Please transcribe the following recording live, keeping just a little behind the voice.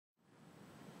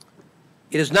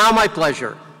It is now my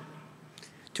pleasure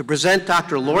to present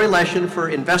Dr. Lori Leshin for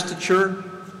investiture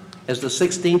as the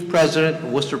 16th President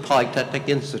of Worcester Polytechnic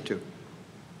Institute.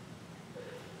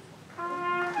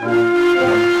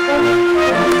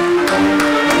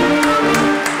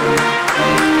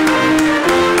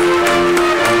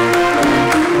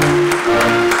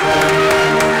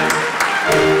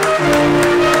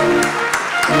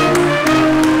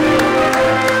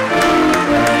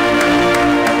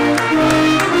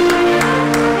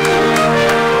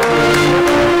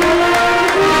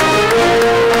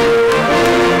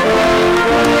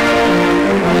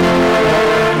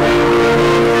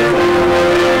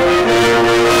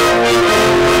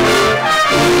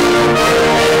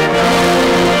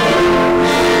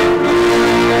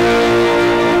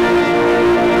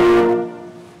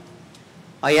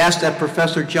 I ask that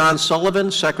Professor John Sullivan,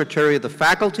 Secretary of the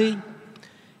Faculty,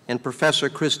 and Professor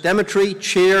Chris Demetri,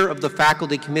 Chair of the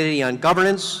Faculty Committee on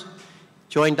Governance,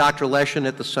 join Dr. Leshin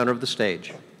at the center of the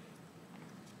stage.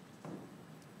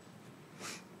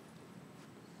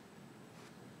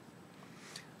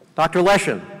 Dr.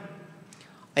 Leshin,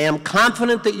 I am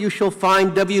confident that you shall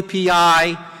find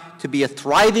WPI to be a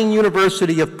thriving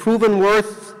university of proven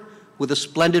worth with a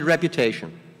splendid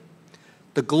reputation.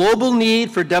 The global need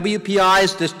for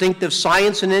WPI's distinctive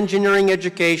science and engineering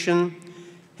education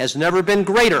has never been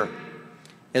greater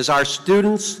as our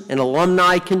students and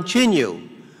alumni continue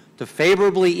to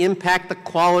favorably impact the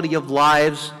quality of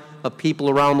lives of people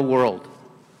around the world.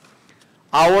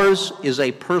 Ours is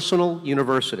a personal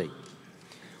university.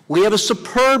 We have a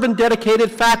superb and dedicated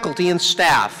faculty and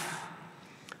staff.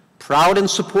 Proud and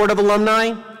supportive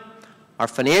alumni, our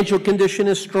financial condition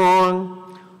is strong,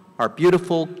 our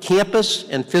beautiful campus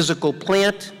and physical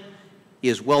plant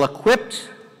is well equipped.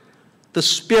 The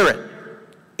spirit,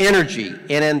 energy,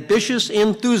 and ambitious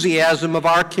enthusiasm of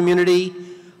our community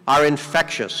are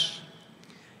infectious.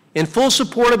 In full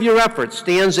support of your efforts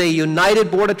stands a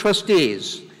united Board of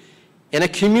Trustees and a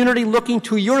community looking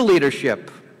to your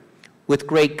leadership with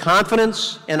great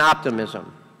confidence and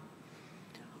optimism.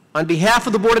 On behalf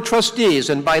of the Board of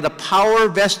Trustees and by the power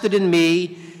vested in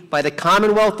me by the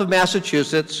Commonwealth of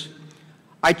Massachusetts,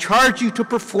 I charge you to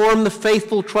perform the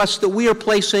faithful trust that we are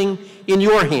placing in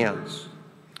your hands.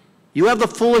 You have the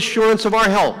full assurance of our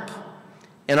help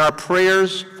and our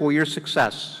prayers for your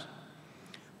success.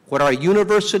 What our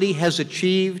university has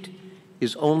achieved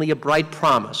is only a bright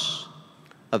promise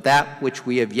of that which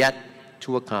we have yet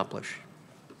to accomplish.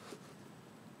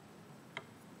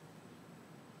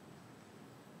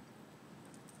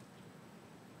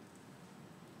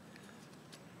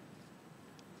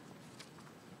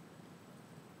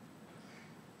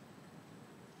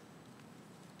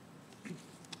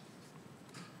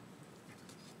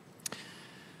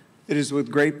 It is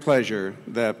with great pleasure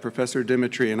that Professor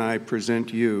Demetri and I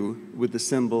present you with the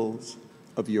symbols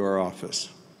of your office.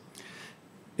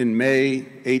 In May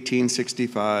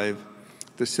 1865,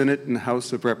 the Senate and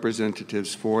House of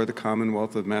Representatives for the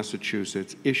Commonwealth of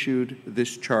Massachusetts issued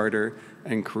this charter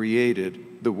and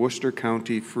created the Worcester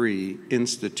County Free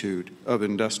Institute of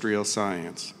Industrial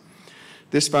Science.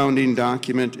 This founding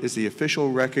document is the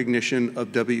official recognition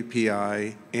of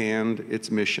WPI and its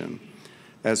mission.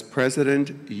 As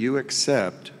president, you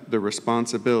accept the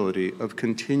responsibility of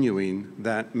continuing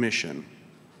that mission.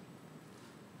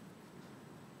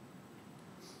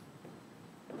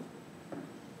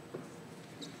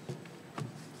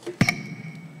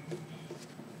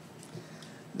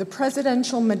 The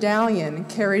presidential medallion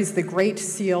carries the great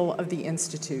seal of the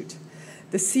Institute.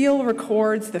 The seal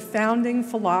records the founding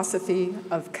philosophy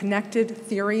of connected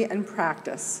theory and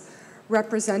practice,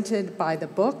 represented by the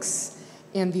books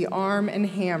and the arm and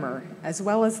hammer, as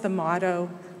well as the motto,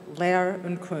 Lehre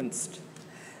und Kunst.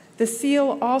 The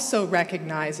seal also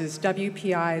recognizes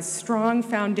WPI's strong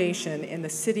foundation in the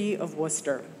city of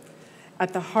Worcester,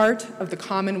 at the heart of the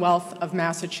Commonwealth of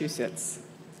Massachusetts.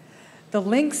 The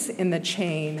links in the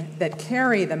chain that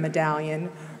carry the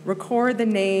medallion record the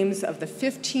names of the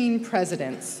 15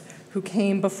 presidents who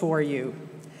came before you.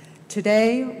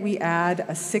 Today, we add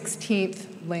a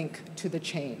 16th link to the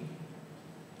chain.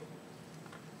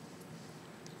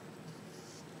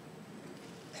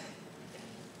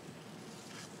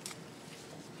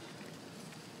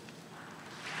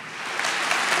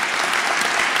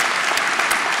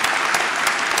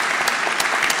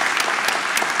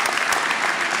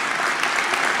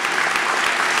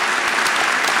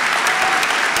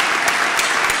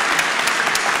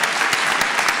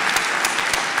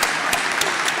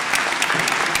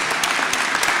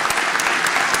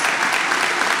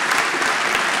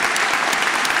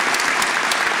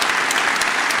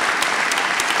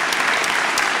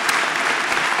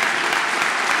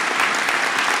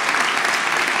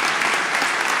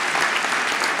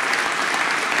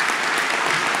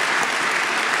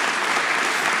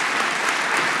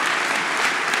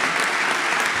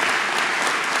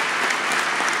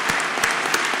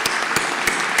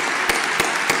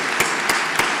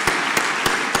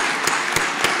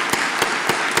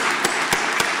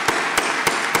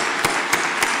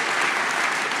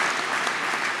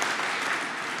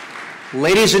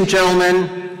 Ladies and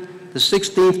gentlemen, the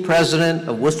 16th President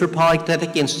of Worcester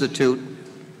Polytechnic Institute,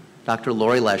 Dr.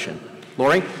 Lori Leshin.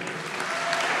 Lori?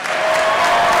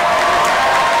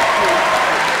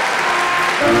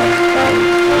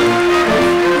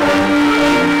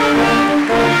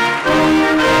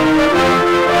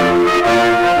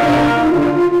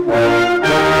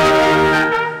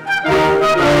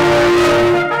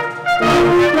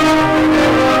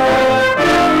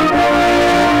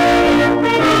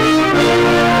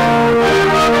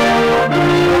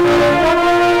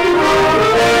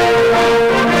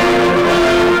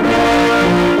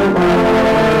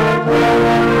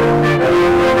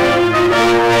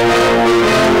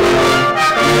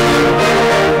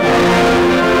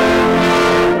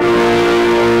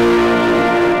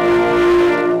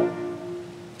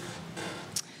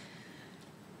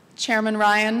 Chairman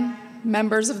Ryan,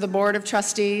 members of the Board of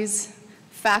Trustees,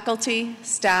 faculty,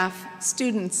 staff,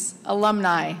 students,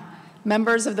 alumni,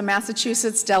 members of the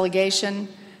Massachusetts delegation,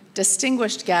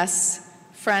 distinguished guests,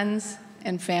 friends,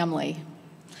 and family.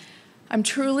 I'm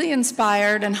truly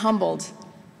inspired and humbled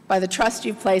by the trust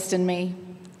you've placed in me,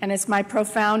 and it's my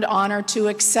profound honor to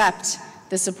accept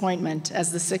this appointment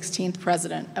as the 16th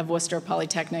President of Worcester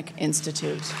Polytechnic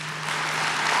Institute.